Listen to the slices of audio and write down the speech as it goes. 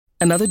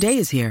Another day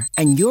is here,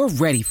 and you're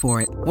ready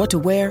for it. What to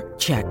wear?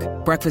 Check.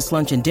 Breakfast,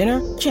 lunch, and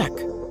dinner? Check.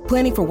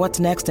 Planning for what's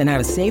next and how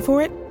to save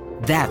for it?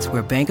 That's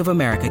where Bank of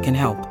America can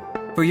help.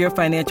 For your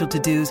financial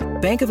to-dos,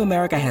 Bank of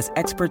America has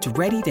experts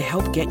ready to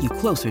help get you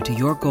closer to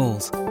your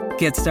goals.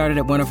 Get started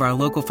at one of our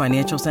local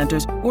financial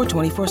centers or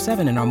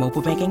 24/7 in our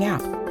mobile banking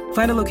app.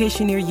 Find a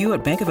location near you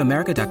at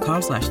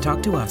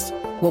bankofamerica.com/talktous.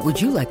 What would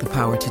you like the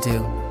power to do?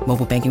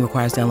 Mobile banking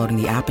requires downloading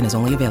the app and is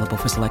only available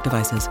for select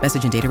devices.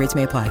 Message and data rates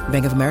may apply.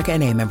 Bank of America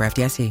N.A., member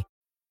FDIC.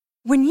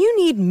 When you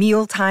need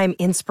mealtime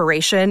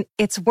inspiration,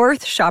 it's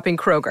worth shopping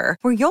Kroger,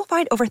 where you'll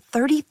find over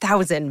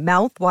 30,000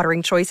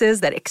 mouth-watering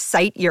choices that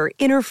excite your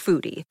inner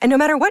foodie. And no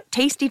matter what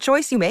tasty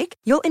choice you make,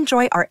 you'll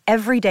enjoy our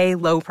everyday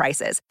low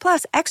prices,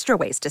 plus extra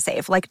ways to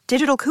save, like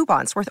digital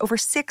coupons worth over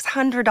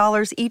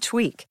 $600 each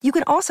week. You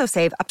can also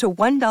save up to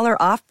 $1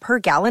 off per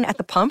gallon at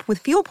the pump with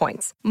fuel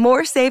points.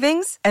 More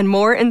savings and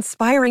more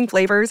inspiring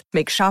flavors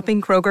make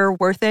shopping Kroger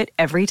worth it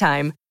every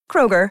time.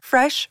 Kroger,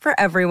 fresh for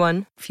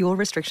everyone. Fuel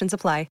restrictions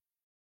apply.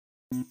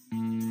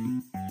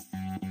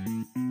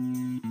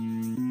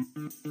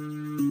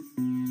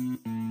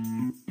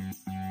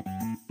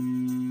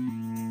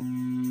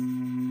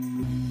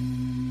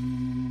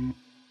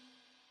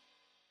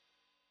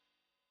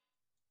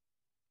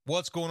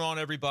 What's going on,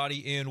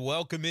 everybody, and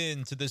welcome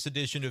in to this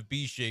edition of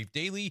B-Shape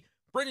Daily.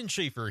 Brendan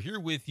Schaefer here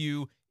with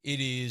you.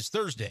 It is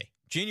Thursday,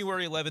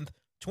 January 11th,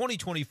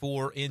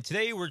 2024, and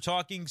today we're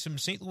talking some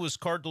St. Louis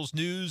Cardinals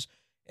news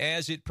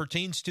as it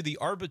pertains to the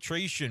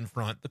arbitration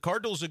front. The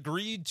Cardinals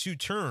agreed to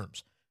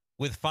terms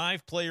with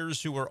 5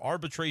 players who are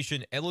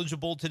arbitration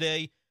eligible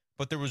today,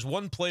 but there was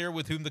one player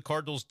with whom the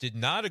Cardinals did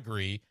not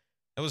agree.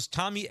 That was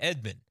Tommy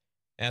Edman,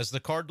 as the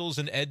Cardinals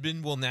and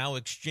Edman will now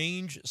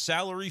exchange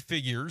salary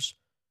figures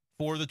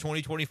for the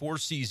 2024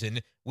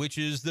 season, which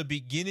is the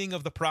beginning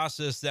of the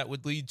process that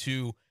would lead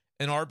to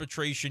an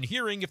arbitration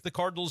hearing if the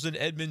Cardinals and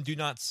Edman do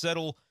not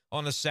settle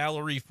on a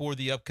salary for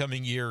the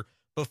upcoming year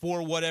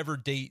before whatever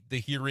date the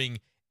hearing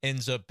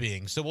ends up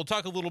being. So we'll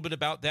talk a little bit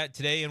about that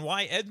today and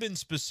why Edman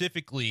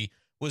specifically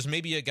was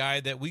maybe a guy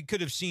that we could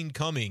have seen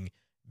coming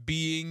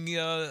being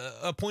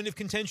a point of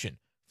contention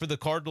for the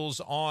Cardinals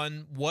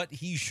on what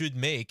he should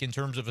make in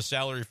terms of a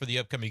salary for the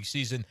upcoming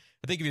season.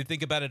 I think if you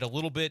think about it a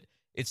little bit,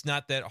 it's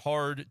not that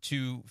hard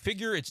to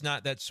figure. It's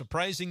not that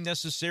surprising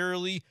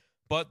necessarily,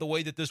 but the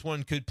way that this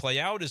one could play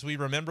out, as we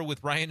remember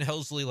with Ryan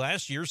Helsley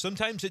last year,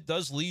 sometimes it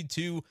does lead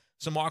to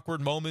some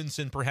awkward moments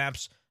and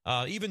perhaps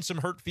even some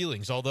hurt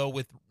feelings. Although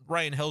with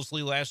Ryan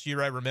Helsley last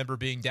year, I remember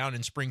being down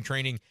in spring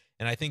training,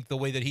 and I think the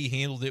way that he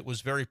handled it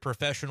was very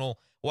professional,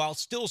 while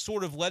still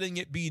sort of letting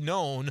it be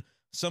known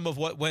some of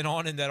what went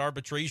on in that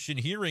arbitration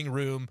hearing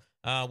room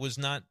was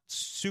not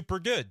super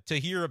good to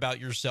hear about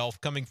yourself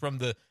coming from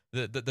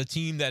the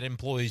team that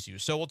employs you.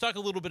 So we'll talk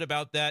a little bit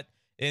about that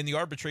and the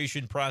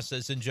arbitration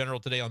process in general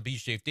today on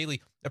B-Shape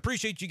Daily.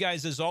 Appreciate you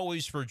guys, as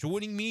always, for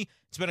joining me.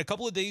 It's been a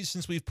couple of days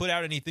since we've put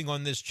out anything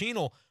on this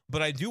channel,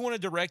 but I do want to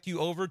direct you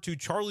over to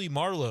Charlie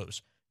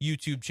Marlowe's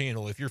YouTube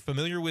channel. If you're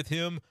familiar with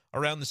him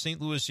around the St.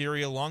 Louis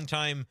area,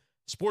 longtime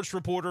sports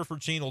reporter for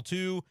Channel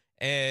 2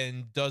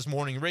 and does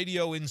morning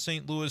radio in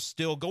St. Louis,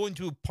 still going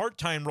to a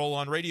part-time role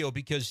on radio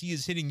because he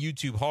is hitting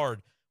YouTube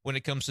hard when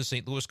it comes to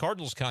St. Louis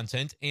Cardinals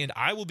content, and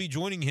I will be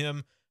joining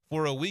him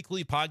for a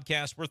weekly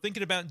podcast. We're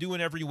thinking about doing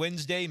every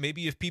Wednesday.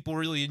 Maybe if people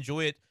really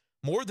enjoy it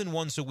more than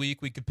once a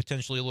week, we could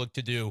potentially look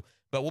to do.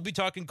 But we'll be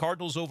talking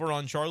Cardinals over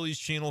on Charlie's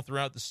channel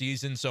throughout the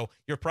season, so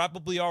you're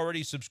probably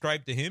already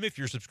subscribed to him if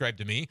you're subscribed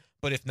to me.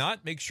 But if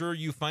not, make sure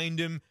you find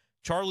him,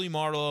 Charlie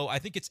Marlowe. I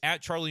think it's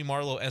at Charlie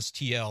Marlowe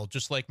STL,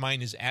 just like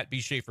mine is at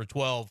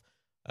bschaefer12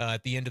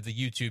 at the end of the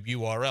YouTube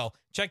URL.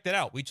 Check that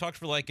out. We talked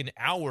for like an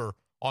hour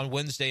on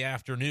Wednesday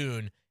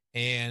afternoon,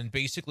 and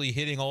basically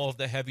hitting all of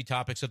the heavy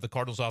topics of the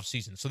Cardinals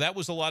offseason. So that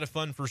was a lot of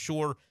fun for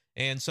sure,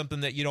 and something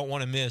that you don't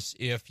want to miss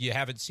if you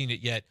haven't seen it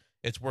yet.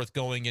 It's worth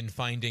going and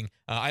finding.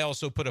 I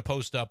also put a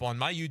post up on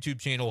my YouTube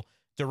channel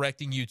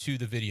directing you to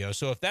the video.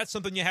 So if that's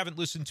something you haven't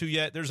listened to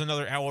yet, there's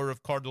another hour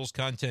of Cardinals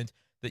content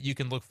that you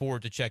can look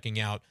forward to checking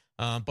out.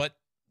 But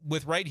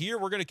with right here,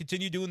 we're going to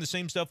continue doing the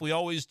same stuff we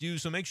always do.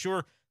 So make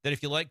sure that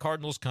if you like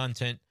Cardinals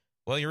content,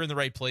 well, you're in the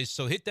right place.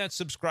 So hit that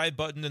subscribe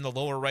button in the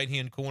lower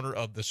right-hand corner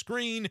of the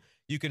screen.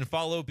 You can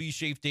follow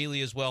B-Shape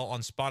Daily as well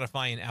on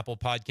Spotify and Apple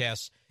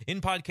Podcasts in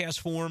podcast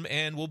form,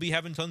 and we'll be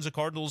having tons of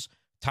Cardinals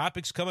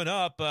topics coming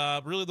up.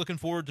 Really looking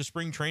forward to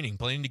spring training,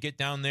 planning to get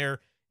down there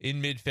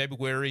in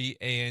mid-February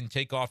and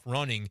take off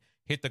running,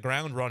 hit the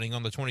ground running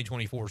on the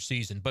 2024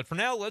 season. But for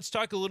now, let's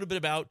talk a little bit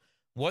about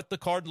what the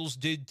Cardinals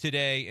did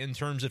today in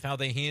terms of how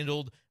they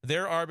handled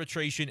their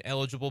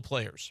arbitration-eligible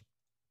players.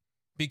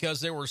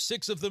 Because there were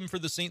 6 of them for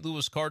the St.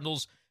 Louis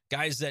Cardinals,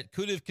 guys that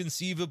could have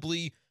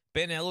conceivably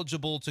been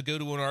eligible to go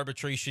to an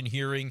arbitration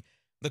hearing.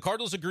 The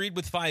Cardinals agreed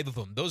with 5 of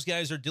them. Those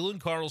guys are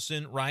Dylan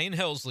Carlson, Ryan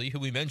Helsley, who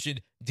we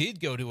mentioned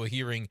did go to a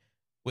hearing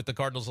with the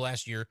Cardinals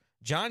last year,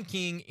 John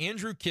King,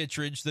 Andrew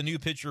Kittredge, the new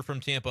pitcher from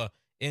Tampa,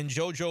 and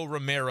JoJo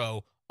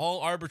Romero,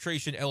 all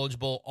arbitration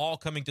eligible, all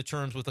coming to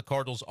terms with the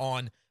Cardinals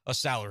on a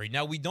salary.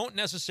 Now, we don't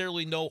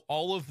necessarily know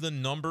all of the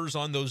numbers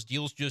on those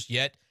deals just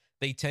yet.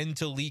 they tend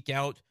to leak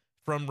out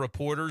from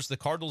reporters. The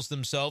Cardinals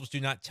themselves do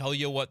not tell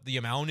you what the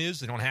amount is.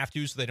 They don't have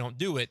to, so they don't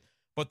do it.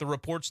 But the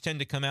reports tend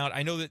to come out.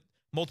 I know that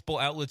multiple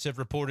outlets have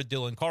reported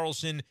Dylan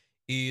Carlson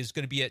is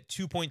going to be at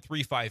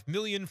 $2.35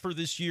 million for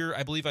this year.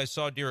 I believe I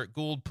saw Derek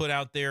Gould put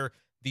out there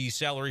the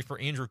salary for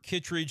Andrew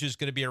Kittredge is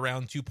going to be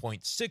around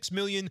 $2.6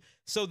 million.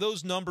 So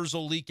those numbers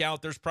will leak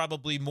out. There's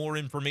probably more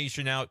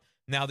information out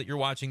now that you're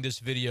watching this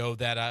video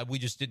that we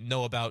just didn't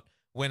know about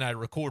when I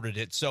recorded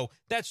it. So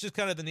that's just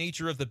kind of the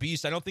nature of the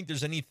beast. I don't think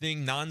there's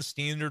anything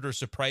non-standard or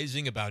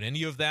surprising about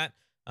any of that.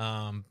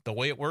 The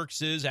way it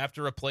works is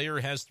after a player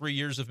has 3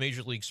 years of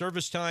Major League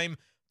service time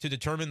to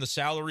determine the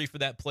salary for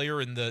that player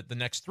in the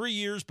next 3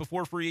 years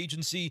before free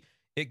agency,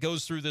 it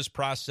goes through this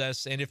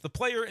process. And if the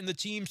player and the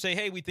team say,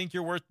 hey, we think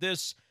you're worth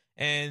this,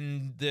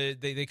 and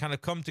they kind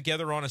of come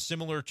together on a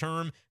similar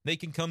term, they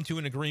can come to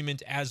an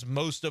agreement, as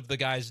most of the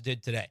guys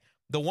did today.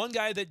 The one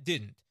guy that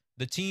didn't,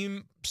 the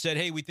team said,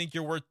 hey, we think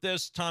you're worth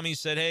this. Tommy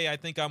said, hey, I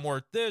think I'm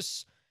worth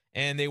this.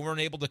 And they weren't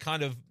able to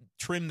kind of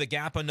trim the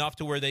gap enough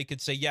to where they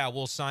could say, yeah,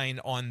 we'll sign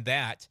on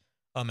that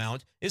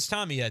amount, is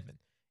Tommy Edman.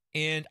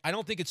 And I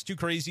don't think it's too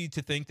crazy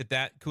to think that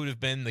that could have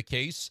been the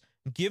case,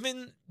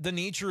 given the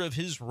nature of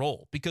his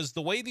role. Because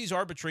the way these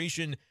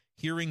arbitration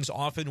hearings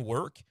often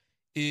work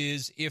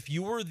is if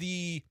you were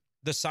the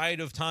side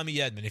of Tommy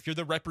Edman, if you're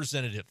the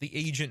representative, the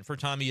agent for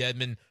Tommy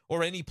Edman,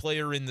 or any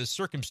player in this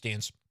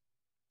circumstance,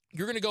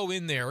 you're going to go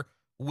in there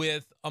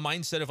with a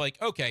mindset of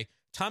like, okay,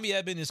 Tommy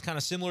Edman is kind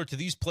of similar to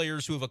these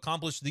players who have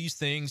accomplished these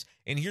things,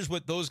 and here's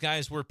what those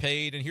guys were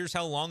paid, and here's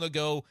how long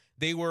ago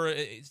they were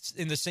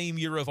in the same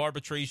year of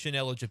arbitration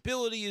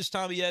eligibility as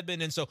Tommy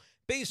Edman. And so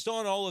based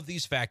on all of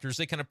these factors,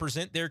 they kind of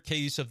present their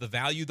case of the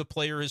value the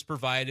player has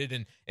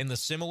provided and the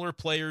similar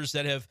players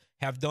that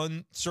have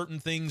done certain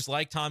things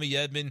like Tommy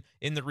Edman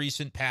in the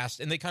recent past.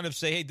 And they kind of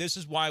say, hey, this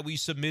is why we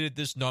submitted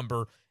this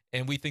number,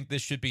 and we think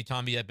this should be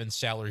Tommy Edman's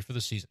salary for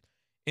the season.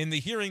 In the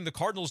hearing, the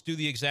Cardinals do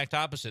the exact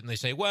opposite, and they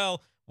say,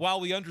 well, while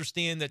we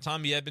understand that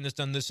Tommy Edman has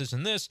done this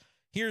and this,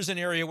 here's an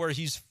area where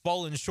he's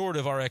fallen short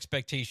of our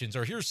expectations,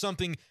 or here's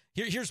something,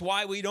 here's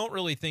why we don't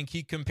really think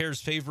he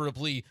compares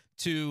favorably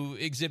to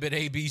Exhibit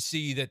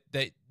ABC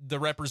that the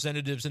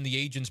representatives and the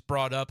agents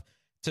brought up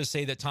to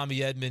say that Tommy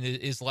Edman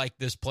is like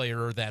this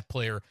player or that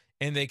player.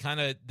 And they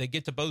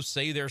get to both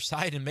say their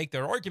side and make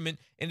their argument,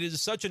 and it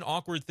is such an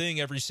awkward thing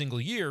every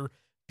single year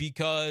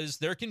because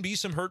there can be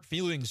some hurt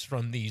feelings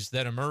from these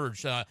that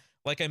emerge.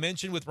 Like I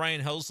mentioned with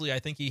Ryan Helsley, I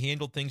think he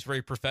handled things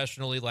very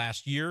professionally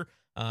last year.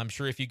 I'm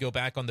sure if you go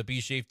back on the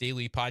B Shape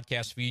Daily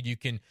podcast feed, you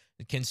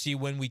can see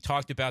when we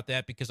talked about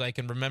that, because I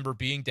can remember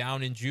being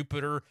down in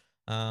Jupiter,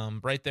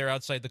 right there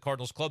outside the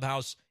Cardinals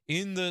clubhouse,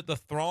 in the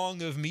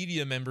throng of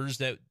media members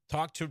that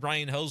talked to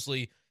Ryan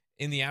Helsley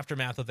in the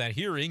aftermath of that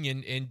hearing.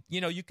 And you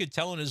know, you could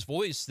tell in his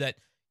voice that,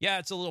 yeah,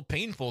 it's a little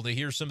painful to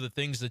hear some of the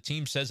things the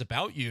team says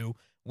about you,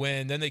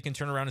 when then they can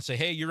turn around and say,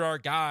 hey, you're our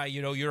guy,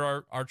 you know,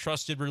 you're our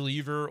trusted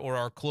reliever or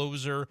our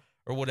closer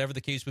or whatever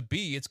the case would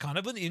be. It's kind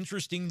of an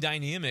interesting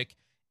dynamic.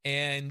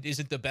 And is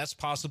it the best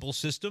possible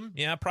system?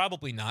 Yeah,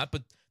 probably not.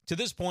 But to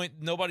this point,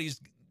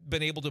 nobody's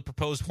been able to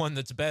propose one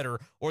that's better,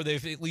 or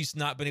they've at least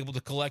not been able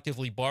to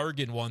collectively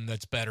bargain one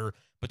that's better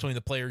between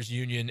the players'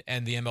 union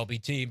and the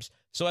MLB teams.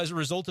 So as a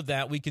result of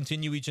that, we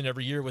continue each and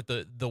every year with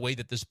the way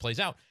that this plays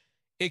out.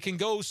 It can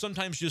go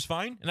sometimes just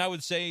fine, and I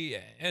would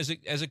say as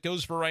it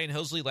goes for Ryan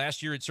Helsley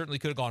last year, it certainly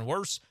could have gone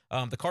worse.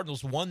 The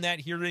Cardinals won that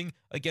hearing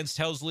against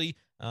Helsley.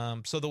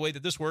 So the way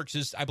that this works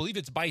is, I believe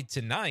it's by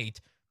tonight,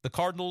 the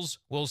Cardinals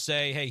will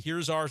say, hey,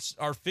 here's our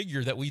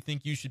figure that we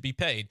think you should be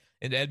paid.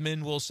 And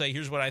Edman will say,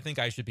 here's what I think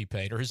I should be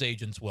paid, or his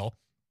agents will.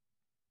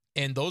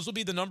 And those will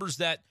be the numbers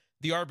that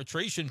the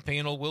arbitration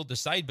panel will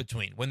decide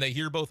between when they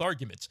hear both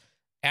arguments.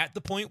 At the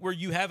point where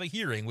you have a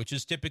hearing, which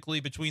is typically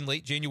between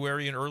late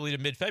January and early to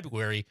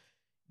mid-February,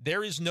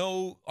 there is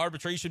no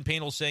arbitration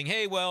panel saying,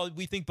 hey, well,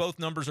 we think both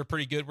numbers are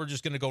pretty good, we're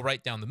just going to go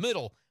right down the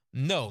middle.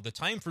 No, the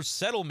time for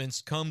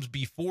settlements comes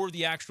before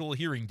the actual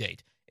hearing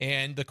date.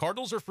 And the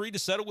Cardinals are free to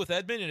settle with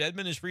Edman, and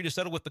Edman is free to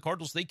settle with the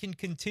Cardinals. They can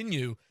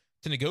continue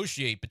to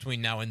negotiate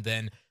between now and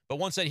then. But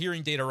once that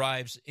hearing date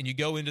arrives and you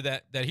go into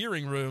that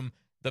hearing room,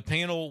 the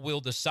panel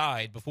will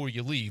decide before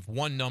you leave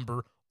one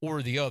number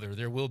or the other.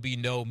 There will be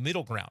no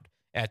middle ground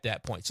at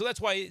that point. So that's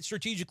why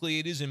strategically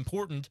it is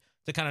important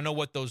to kind of know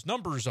what those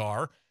numbers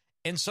are.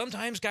 And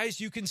sometimes, guys,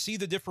 you can see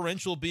the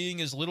differential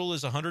being as little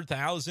as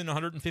 100,000,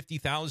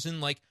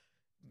 150,000, like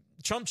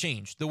chump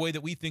change, the way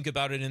that we think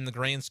about it in the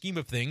grand scheme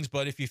of things.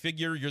 But if you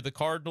figure you're the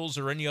Cardinals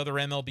or any other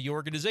MLB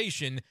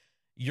organization,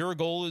 your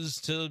goal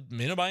is to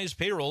minimize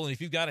payroll. And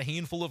if you've got a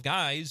handful of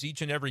guys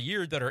each and every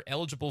year that are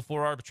eligible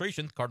for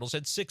arbitration, the Cardinals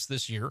had 6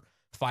 this year,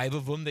 5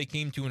 of them they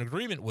came to an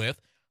agreement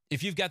with.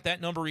 If you've got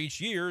that number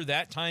each year,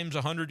 that times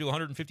 100 to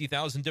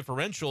 150,000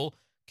 differential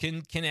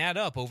can add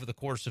up over the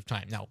course of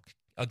time. Now,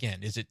 again,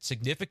 is it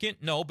significant?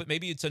 No, but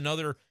maybe it's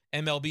another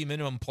MLB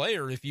minimum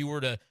player if you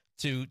were to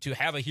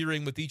have a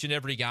hearing with each and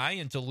every guy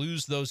and to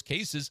lose those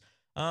cases.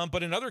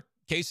 But in other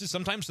cases,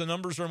 sometimes the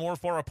numbers are more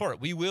far apart.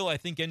 We will, I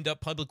think, end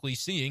up publicly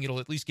seeing, it'll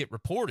at least get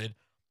reported,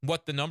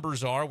 what the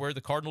numbers are, where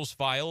the Cardinals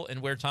file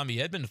and where Tommy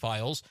Edman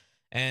files.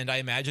 And I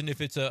imagine if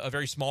it's a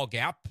very small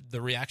gap,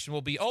 the reaction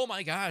will be, oh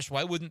my gosh,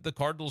 why wouldn't the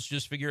Cardinals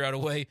just figure out a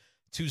way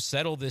to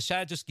settle this?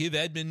 Just give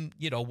Edman,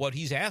 what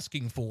he's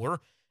asking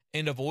for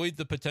and avoid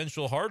the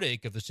potential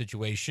heartache of the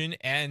situation.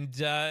 And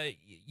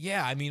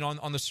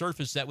on the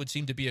surface, that would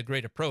seem to be a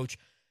great approach.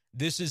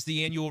 This is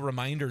the annual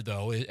reminder,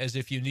 though, as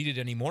if you needed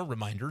any more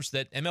reminders,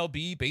 that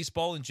MLB,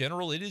 baseball in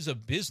general, it is a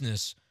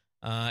business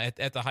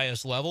at the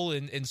highest level.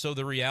 And so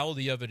the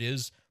reality of it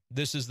is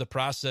this is the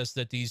process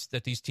that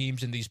these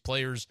teams and these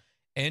players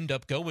end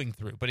up going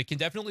through. But it can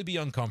definitely be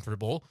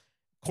uncomfortable.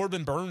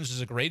 Corbin Burns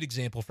is a great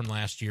example from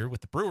last year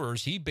with the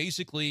Brewers. He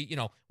basically,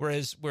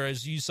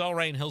 whereas you saw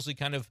Ryan Helsley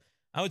kind of,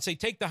 I would say,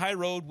 take the high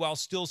road while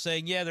still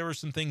saying, yeah, there were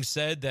some things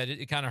said that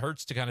it kind of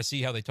hurts to kind of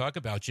see how they talk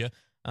about you.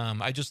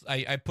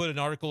 I put an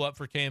article up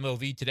for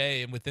KMOV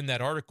today, and within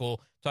that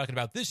article, talking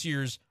about this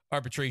year's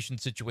arbitration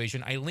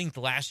situation, I linked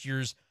last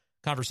year's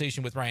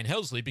conversation with Ryan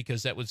Helsley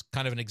because that was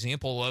kind of an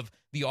example of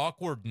the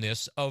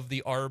awkwardness of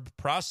the ARB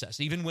process.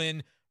 Even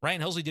when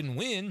Ryan Helsley didn't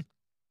win,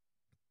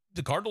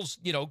 the Cardinals,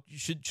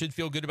 should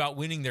feel good about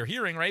winning their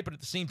hearing, right? But at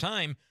the same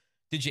time,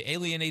 did you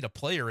alienate a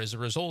player as a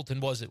result,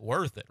 and was it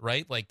worth it,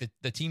 right? Like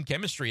the team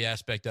chemistry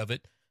aspect of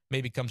it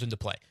maybe comes into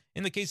play.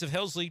 In the case of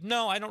Helsley,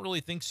 no, I don't really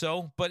think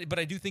so, but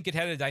I do think it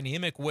had a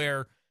dynamic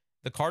where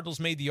the Cardinals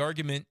made the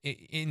argument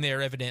in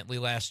there evidently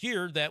last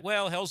year that,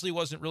 well, Helsley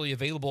wasn't really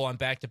available on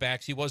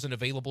back-to-backs. He wasn't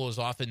available as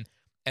often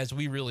as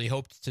we really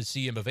hoped to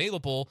see him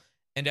available,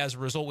 and as a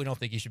result, we don't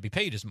think he should be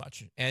paid as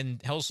much. And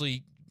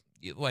Helsley,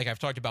 like I've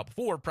talked about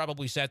before,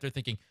 probably sat there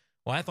thinking,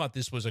 well, I thought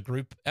this was a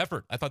group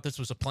effort. I thought this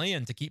was a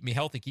plan to keep me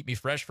healthy, keep me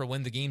fresh for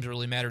when the games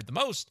really mattered the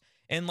most.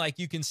 And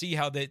you can see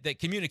how that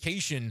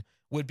communication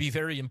would be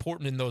very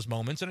important in those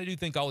moments. And I do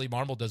think Ollie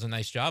Marmol does a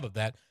nice job of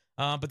that.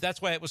 But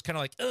that's why it was kind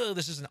of like, oh,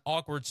 this is an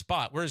awkward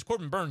spot. Whereas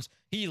Corbin Burns,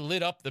 he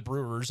lit up the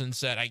Brewers and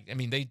said,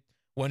 they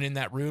went in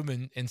that room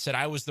and said,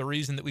 I was the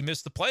reason that we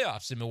missed the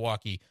playoffs in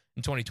Milwaukee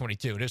in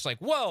 2022. And it's like,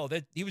 whoa,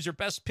 that he was your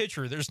best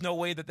pitcher. There's no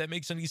way that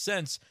makes any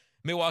sense.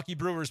 Milwaukee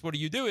Brewers, what are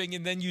you doing?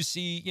 And then you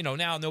see,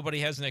 now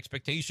nobody has an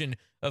expectation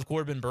of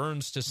Corbin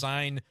Burns to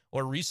sign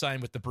or re-sign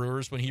with the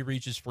Brewers when he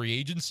reaches free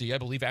agency, I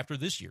believe, after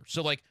this year.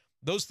 So,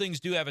 those things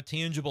do have a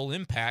tangible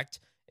impact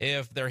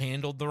if they're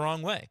handled the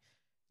wrong way.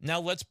 Now,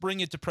 let's bring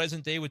it to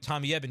present day with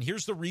Tommy Edman.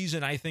 Here's the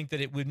reason I think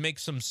that it would make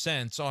some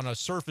sense on a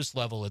surface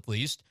level, at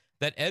least,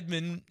 that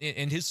Edman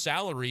and his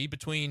salary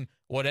between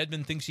what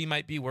Edman thinks he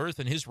might be worth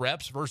and his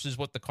reps versus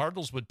what the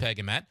Cardinals would peg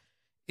him at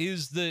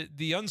is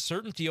the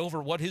uncertainty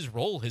over what his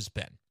role has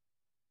been.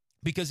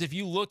 Because if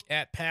you look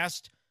at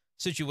past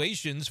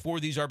situations for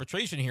these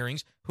arbitration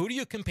hearings, who do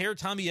you compare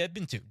Tommy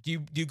Edman to?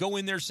 Do you go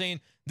in there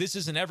saying this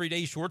is an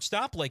everyday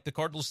shortstop like the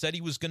Cardinals said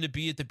he was going to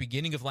be at the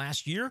beginning of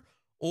last year?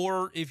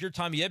 Or if you're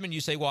Tommy Edman,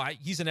 you say, well,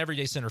 he's an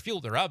everyday center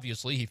fielder,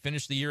 obviously. He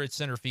finished the year at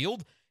center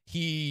field.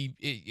 He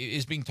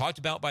is being talked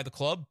about by the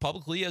club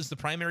publicly as the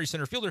primary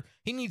center fielder.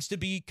 He needs to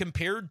be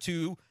compared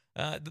to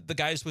the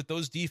guys with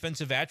those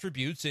defensive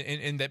attributes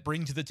and that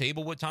bring to the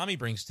table what Tommy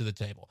brings to the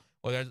table,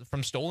 whether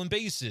from stolen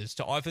bases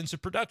to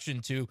offensive production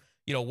to,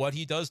 what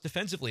he does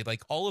defensively.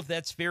 All of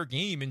that's fair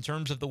game in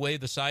terms of the way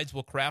the sides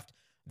will craft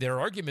their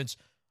arguments.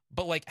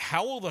 But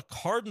how will the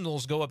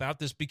Cardinals go about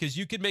this? Because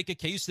you could make a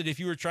case that if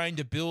you were trying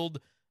to build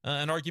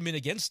an argument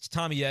against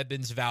Tommy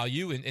Edman's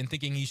value and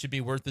thinking he should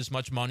be worth as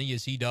much money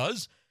as he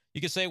does, you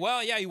could say,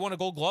 well, yeah, he won a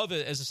Gold Glove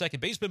as a second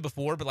baseman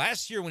before, but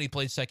last year when he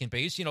played second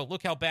base,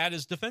 look how bad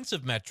his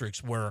defensive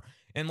metrics were.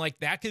 And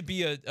that could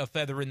be a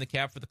feather in the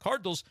cap for the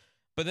Cardinals.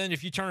 But then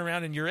if you turn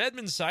around and you're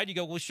Edman's side, you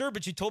go, well, sure,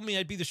 but you told me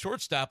I'd be the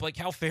shortstop.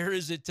 How fair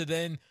is it to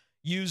then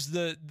use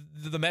the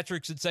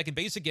metrics at second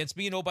base against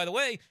me? By the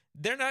way,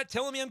 they're not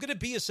telling me I'm going to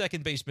be a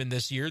second baseman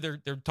this year.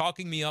 They're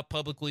talking me up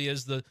publicly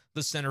as the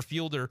center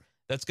fielder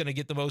that's going to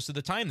get the most of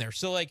the time there.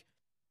 So,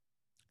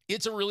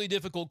 it's a really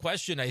difficult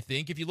question, I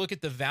think. If you look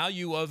at the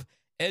value of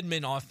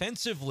Edman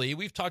offensively,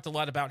 we've talked a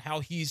lot about how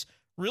he's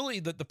really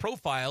the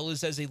profile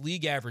is as a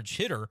league average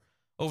hitter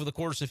over the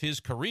course of his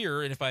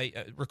career. And if I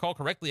recall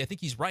correctly, I think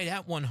he's right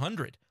at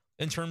 100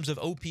 in terms of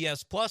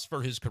OPS plus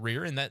for his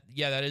career. And that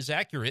is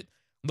accurate.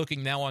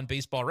 Looking now on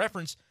Baseball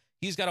Reference,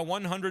 he's got a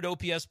 100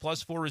 OPS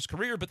plus for his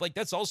career, but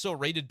that's also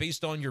rated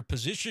based on your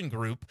position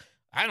group.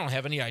 I don't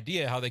have any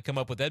idea how they come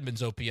up with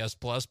Edman's OPS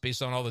plus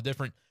based on all the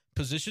different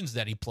positions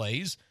that he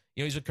plays.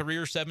 He's a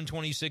career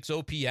 726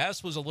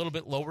 OPS, was a little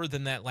bit lower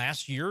than that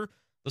last year.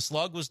 The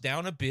slug was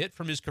down a bit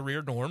from his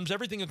career norms.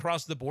 Everything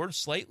across the board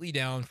slightly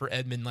down for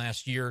Edman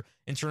last year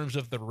in terms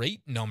of the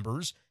rate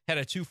numbers. Had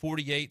a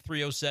 248,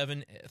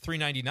 307,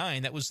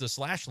 399. That was the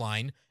slash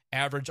line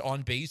average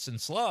on base and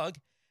slug.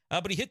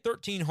 But he hit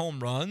 13 home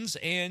runs,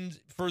 and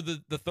for the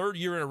third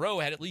year in a row,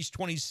 had at least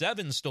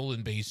 27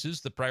 stolen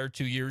bases. The prior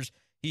 2 years,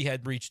 he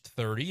had reached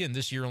 30, and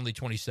this year only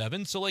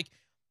 27. So,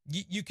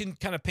 you can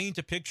kind of paint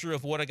a picture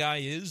of what a guy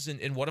is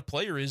and what a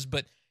player is,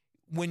 but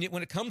when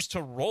it comes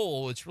to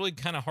role, it's really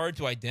kind of hard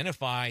to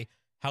identify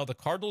how the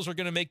Cardinals are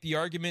going to make the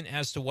argument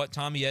as to what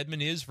Tommy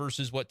Edman is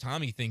versus what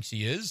Tommy thinks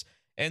he is.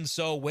 And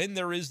so when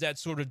there is that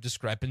sort of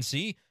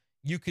discrepancy,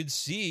 you could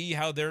see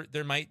how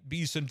there might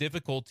be some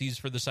difficulties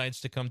for the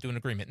sides to come to an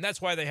agreement. And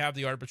that's why they have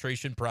the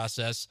arbitration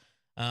process.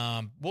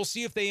 We'll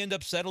see if they end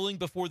up settling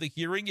before the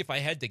hearing. If I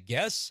had to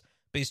guess,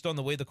 based on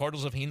the way the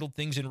Cardinals have handled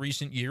things in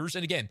recent years.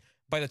 And again,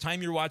 by the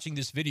time you're watching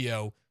this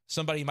video,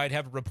 somebody might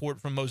have a report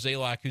from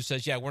Mozeliak who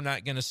says, yeah, we're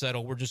not going to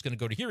settle. We're just going to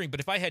go to hearing. But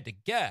if I had to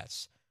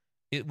guess,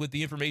 with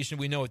the information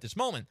we know at this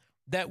moment,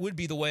 that would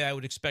be the way I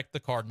would expect the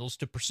Cardinals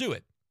to pursue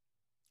it.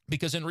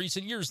 Because in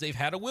recent years, they've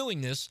had a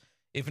willingness,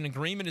 if an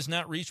agreement is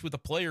not reached with a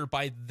player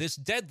by this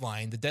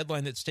deadline, the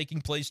deadline that's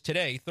taking place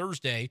today,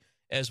 Thursday,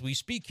 as we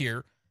speak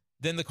here,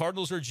 then the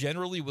Cardinals are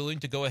generally willing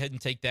to go ahead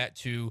and take that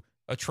to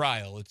a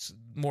trial. It's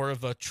more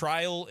of a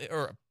trial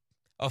or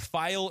a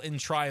file and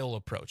trial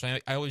approach. I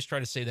always try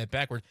to say that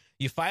backward.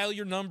 You file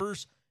your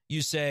numbers,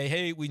 you say,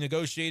 hey, we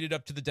negotiated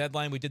up to the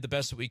deadline, we did the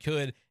best that we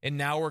could, and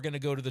now we're going to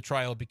go to the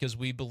trial because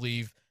we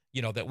believe,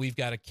 that we've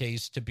got a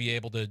case to be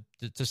able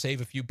to save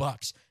a few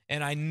bucks.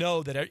 And I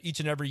know that each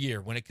and every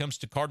year when it comes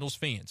to Cardinals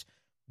fans,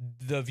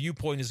 the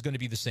viewpoint is going to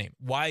be the same.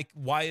 Why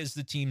is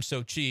the team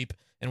so cheap,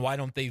 and why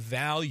don't they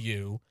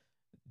value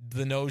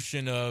the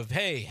notion of,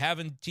 hey,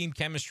 having team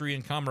chemistry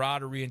and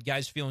camaraderie and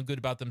guys feeling good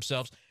about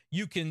themselves?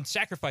 You can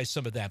sacrifice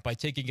some of that by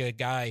taking a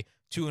guy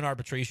to an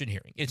arbitration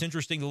hearing. It's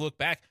interesting to look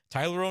back.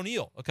 Tyler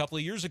O'Neill, a couple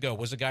of years ago,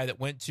 was a guy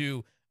that went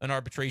to an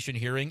arbitration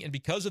hearing, and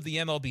because of the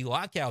MLB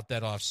lockout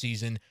that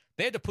offseason,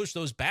 they had to push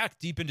those back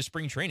deep into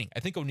spring training. I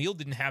think O'Neill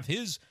didn't have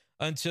his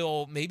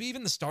until maybe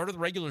even the start of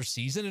the regular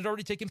season had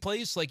already taken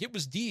place. Like, it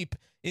was deep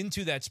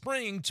into that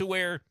spring to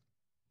where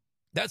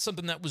that's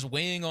something that was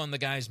weighing on the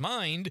guy's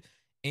mind,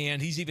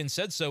 and he's even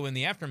said so in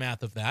the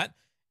aftermath of that.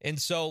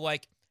 And so,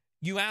 like,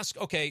 you ask,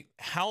 okay,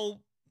 how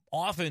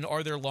often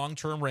are there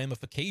long-term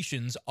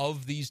ramifications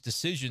of these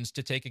decisions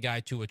to take a guy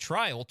to a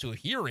trial, to a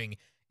hearing,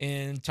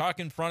 and talk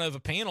in front of a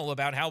panel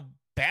about how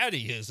bad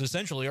he is,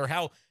 essentially, or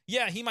how,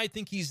 yeah, he might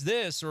think he's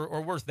this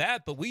or worth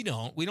that, but we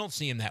don't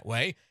see him that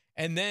way.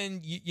 And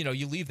then,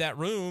 you leave that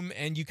room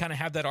and you kind of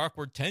have that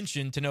awkward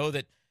tension to know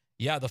that,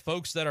 yeah, the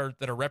folks that are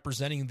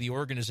representing the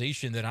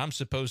organization that I'm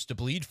supposed to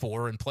bleed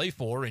for and play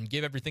for and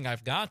give everything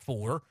I've got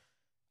for,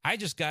 I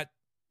just got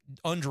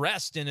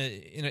undressed in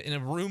a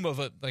room of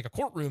a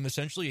courtroom,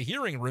 essentially a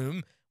hearing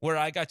room, where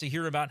I got to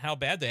hear about how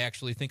bad they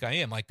actually think I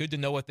am. Like, good to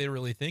know what they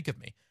really think of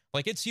me.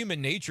 Like, it's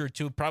human nature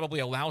to probably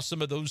allow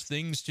some of those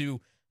things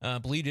to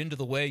bleed into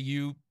the way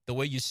you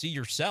see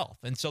yourself.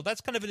 And so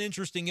that's kind of an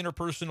interesting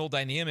interpersonal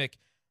dynamic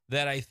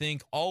that I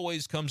think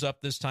always comes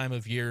up this time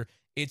of year.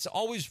 It's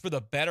always for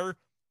the better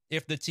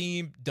if the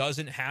team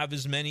doesn't have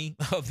as many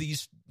of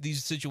these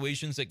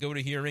situations that go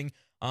to hearing.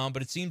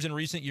 But it seems in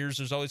recent years,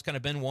 there's always kind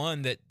of been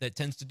one that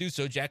tends to do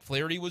so. Jack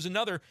Flaherty was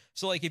another.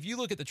 So, like, if you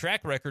look at the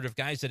track record of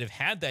guys that have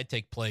had that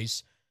take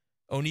place,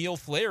 O'Neill,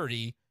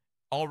 Flaherty,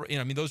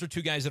 those are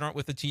two guys that aren't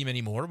with the team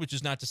anymore, which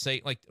is not to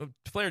say, like,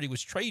 Flaherty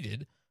was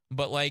traded,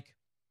 but, like,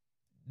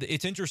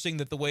 it's interesting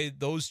that the way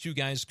those two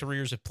guys'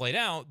 careers have played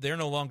out, they're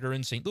no longer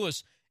in St.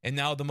 Louis. And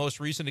now the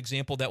most recent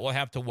example that we'll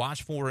have to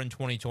watch for in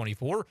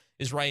 2024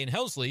 is Ryan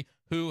Helsley,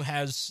 who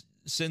has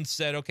since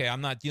said, okay,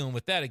 I'm not dealing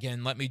with that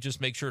again. Let me just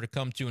make sure to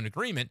come to an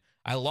agreement.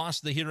 I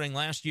lost the hearing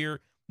last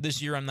year.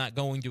 This year, I'm not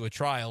going to a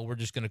trial. We're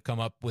just going to come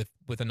up with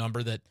a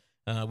number that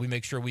we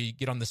make sure we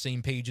get on the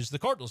same page as the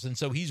Cardinals. And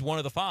so he's one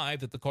of the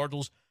 5 that the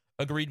Cardinals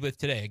agreed with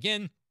today.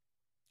 Again,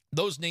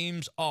 those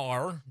names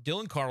are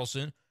Dylan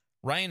Carlson,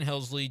 Ryan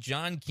Helsley,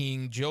 John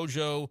King,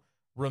 Jojo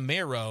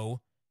Romero,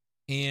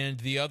 and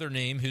the other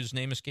name, whose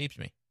name escapes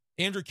me,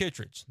 Andrew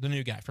Kittredge, the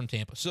new guy from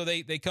Tampa. So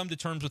they come to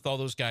terms with all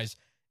those guys.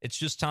 It's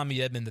just Tommy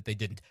Edman that they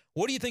didn't.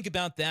 What do you think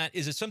about that?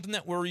 Is it something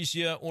that worries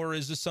you, or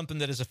is this something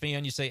that as a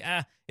fan you say,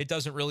 it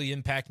doesn't really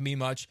impact me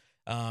much?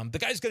 The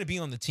guy's going to be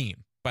on the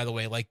team, by the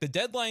way. Like, the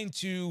deadline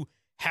to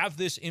have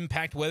this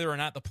impact whether or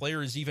not the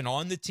player is even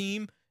on the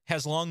team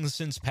has long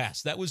since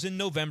passed. That was in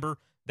November.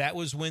 That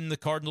was when the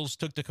Cardinals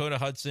took Dakota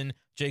Hudson,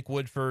 Jake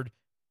Woodford,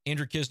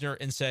 Andrew Kisner,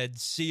 and said,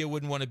 see ya,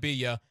 wouldn't want to be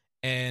ya,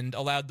 and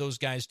allowed those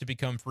guys to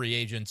become free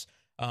agents.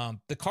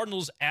 The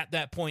Cardinals at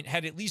that point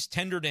had at least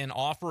tendered an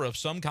offer of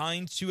some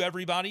kind to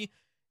everybody.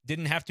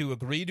 Didn't have to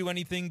agree to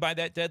anything by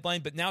that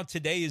deadline, but now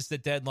today is the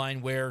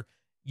deadline where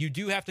you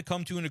do have to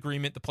come to an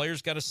agreement. The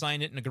players got to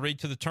sign it and agree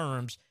to the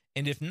terms.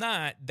 And if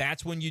not,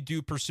 that's when you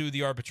do pursue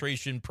the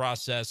arbitration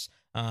process,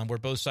 where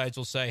both sides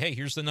will say, hey,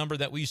 here's the number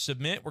that we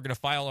submit. We're going to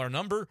file our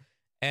number,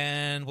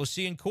 and we'll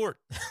see you in court.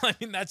 I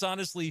mean, that's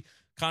honestly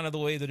kind of the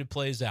way that it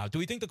plays out. Do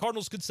we think the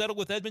Cardinals could settle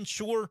with Edman?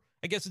 Sure.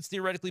 I guess it's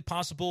theoretically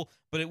possible,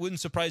 but it wouldn't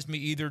surprise me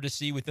either to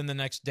see within the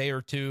next day or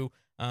two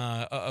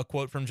a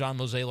quote from John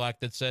Mozeliak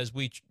that says,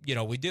 we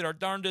did our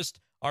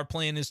darndest. Our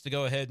plan is to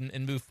go ahead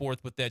and move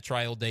forth with that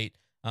trial date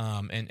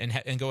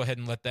and go ahead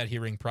and let that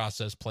hearing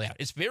process play out.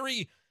 It's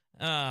very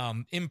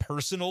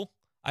impersonal,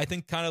 I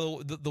think, kind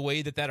of the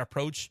way that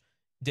approach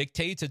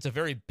dictates. It's a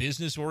very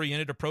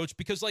business-oriented approach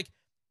because, like,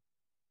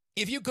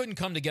 if you couldn't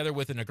come together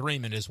with an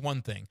agreement is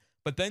one thing,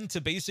 but then to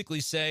basically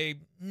say,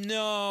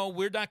 no,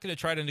 we're not going to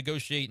try to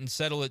negotiate and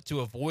settle it to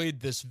avoid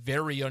this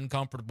very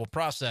uncomfortable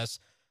process,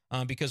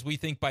 because we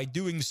think by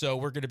doing so,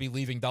 we're going to be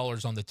leaving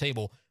dollars on the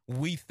table.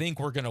 We think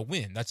we're going to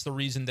win. That's the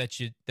reason that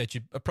you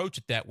approach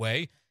it that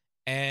way.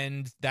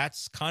 And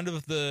that's kind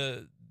of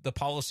the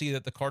policy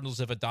that the Cardinals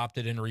have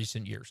adopted in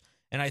recent years.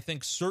 And I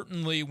think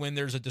certainly when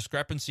there's a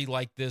discrepancy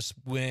like this,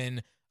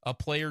 when a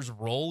player's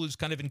role is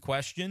kind of in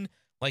question,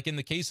 like in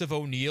the case of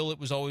O'Neill, it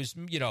was always,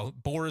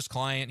 Boris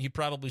Client. He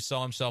probably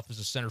saw himself as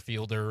a center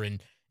fielder,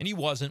 and he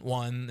wasn't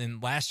one.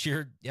 And last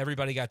year,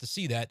 everybody got to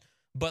see that.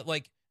 But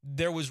like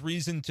there was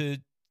reason to,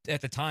 at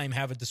the time,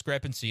 have a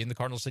discrepancy. And the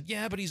Cardinals said,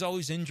 yeah, but he's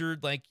always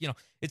injured. Like,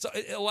 it's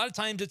a lot of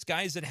times it's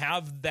guys that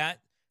have that,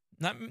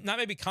 not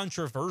maybe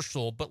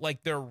controversial, but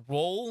like their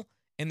role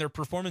and their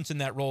performance in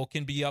that role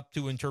can be up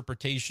to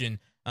interpretation.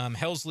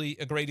 Helsley,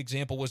 a great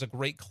example, was a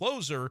great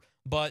closer,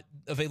 but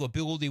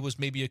availability was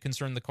maybe a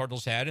concern the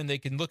Cardinals had, and they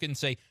can look and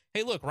say,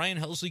 hey, look, Ryan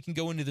Helsley can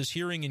go into this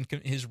hearing and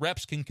his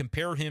reps can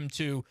compare him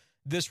to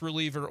this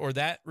reliever or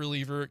that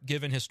reliever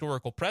given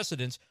historical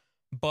precedents,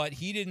 but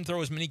he didn't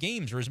throw as many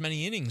games or as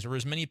many innings or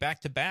as many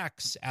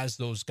back-to-backs as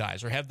those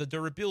guys or have the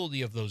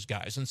durability of those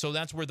guys. And so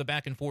that's where the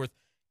back and forth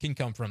can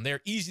come from.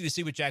 They're easy to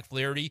see with Jack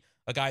Flaherty,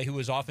 a guy who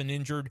was often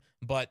injured,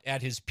 but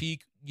at his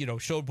peak,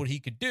 showed what he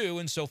could do.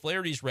 And so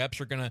Flaherty's reps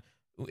are going to,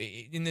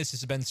 and this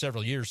has been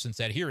several years since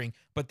that hearing,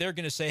 but they're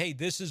going to say, hey,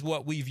 this is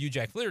what we view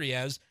Jack Flaherty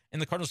as.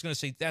 And the Cardinals are going to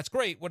say, that's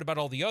great. What about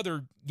all the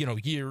other,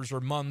 years or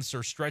months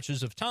or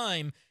stretches of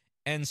time?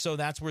 And so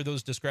that's where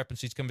those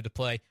discrepancies come into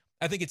play.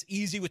 I think it's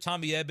easy with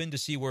Tommy Edman to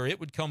see where it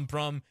would come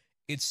from.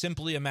 It's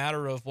simply a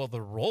matter of, well,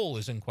 the role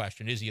is in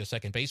question. Is he a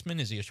second baseman?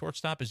 Is he a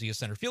shortstop? Is he a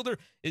center fielder?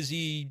 Is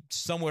he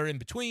somewhere in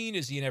between?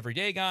 Is he an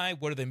everyday guy?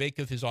 What do they make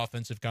of his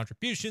offensive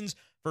contributions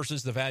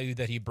versus the value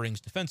that he brings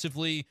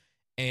defensively?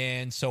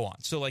 And so on.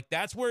 So,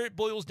 that's where it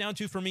boils down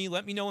to for me.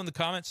 Let me know in the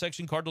comment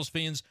section, Cardinals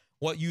fans,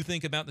 what you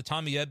think about the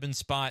Tommy Edman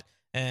spot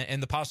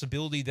and the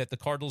possibility that the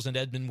Cardinals and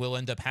Edman will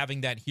end up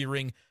having that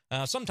hearing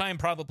sometime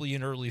probably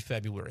in early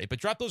February. But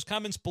drop those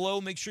comments below.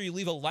 Make sure you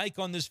leave a like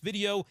on this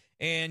video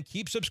and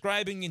keep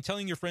subscribing and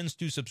telling your friends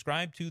to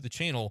subscribe to the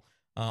channel.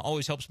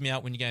 Always helps me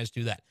out when you guys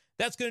do that.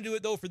 That's going to do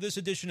it, though, for this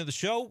edition of the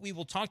show. We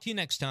will talk to you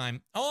next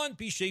time on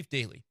Be Safe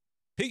Daily.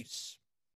 Peace.